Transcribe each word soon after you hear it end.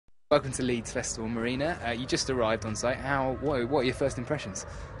Welcome to Leeds Festival, Marina. You just arrived on site. What are your first impressions?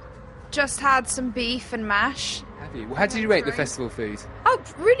 Just had some beef and mash. Have you? Well, how did you rate the festival food? Oh,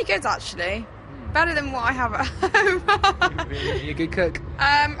 really good actually. Better than what I have at home. Are you a good cook?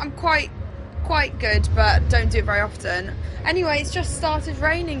 I'm quite good, but don't do it very often. Anyway, it's just started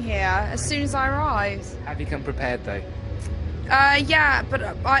raining here as soon as I arrived. Have you come prepared though? Yeah, but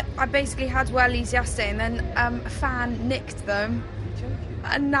I basically had wellies yesterday, and then a fan nicked them,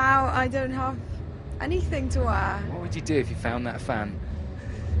 and now I don't have anything to wear. What would you do if you found that fan?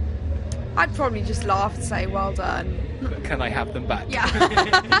 I'd probably just laugh and say, well done. Can I have them back? Yeah.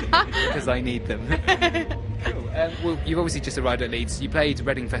 Because I need them. Cool. Well, you've obviously just arrived at Leeds. You played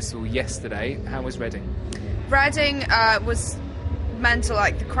Reading Festival yesterday. How was Reading? Reading was mental.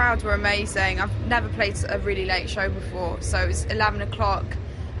 Like, the crowds were amazing. I've never played a really late show before, so it was 11 o'clock.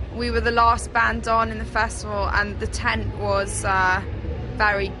 We were the last band on in the festival, and the tent was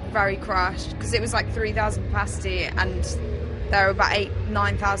very, very crushed, because it was like 3,000 capacity, and there were about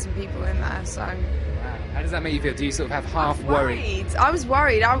 9,000 people in there. So, wow. How does that make you feel? Do you sort of have half worry? I was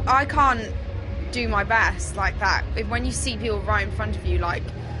worried. I can't do my best like that. When you see people right in front of you, like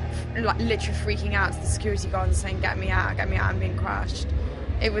literally freaking out to the security guards saying, "Get me out! Get me out! I'm being crushed."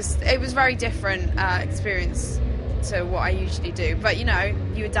 It was very different experience to what I usually do. But you know,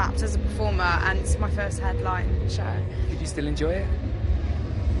 you adapt as a performer, and it's my first headline show. Did you still enjoy it?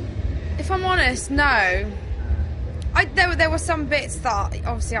 If I'm honest, no. There were some bits that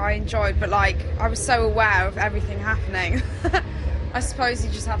obviously I enjoyed, but like, I was so aware of everything happening. I suppose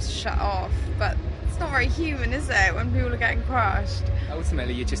you just have to shut off, but it's not very human, is it, when people are getting crushed?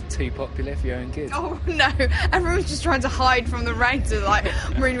 Ultimately, you're just too popular for your own good. Oh no, everyone's just trying to hide from the rain to like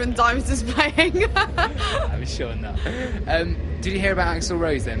Marina and Diamonds is playing. I'm sure not. Did you hear about Axl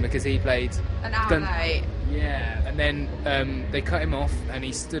Rose then? Because he played an hour late. Yeah, and then they cut him off, and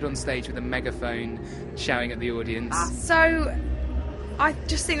he stood on stage with a megaphone, shouting at the audience. So, I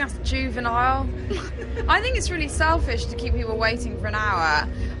just think that's juvenile. I think it's really selfish to keep people waiting for an hour.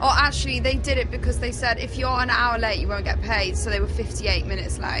 Or actually, they did it because they said if you're an hour late, you won't get paid. So they were 58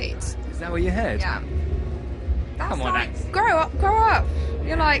 minutes late. Is that what you heard? Yeah. That's Come on, like, Ax. grow up.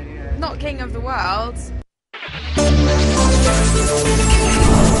 You're like not king of the world.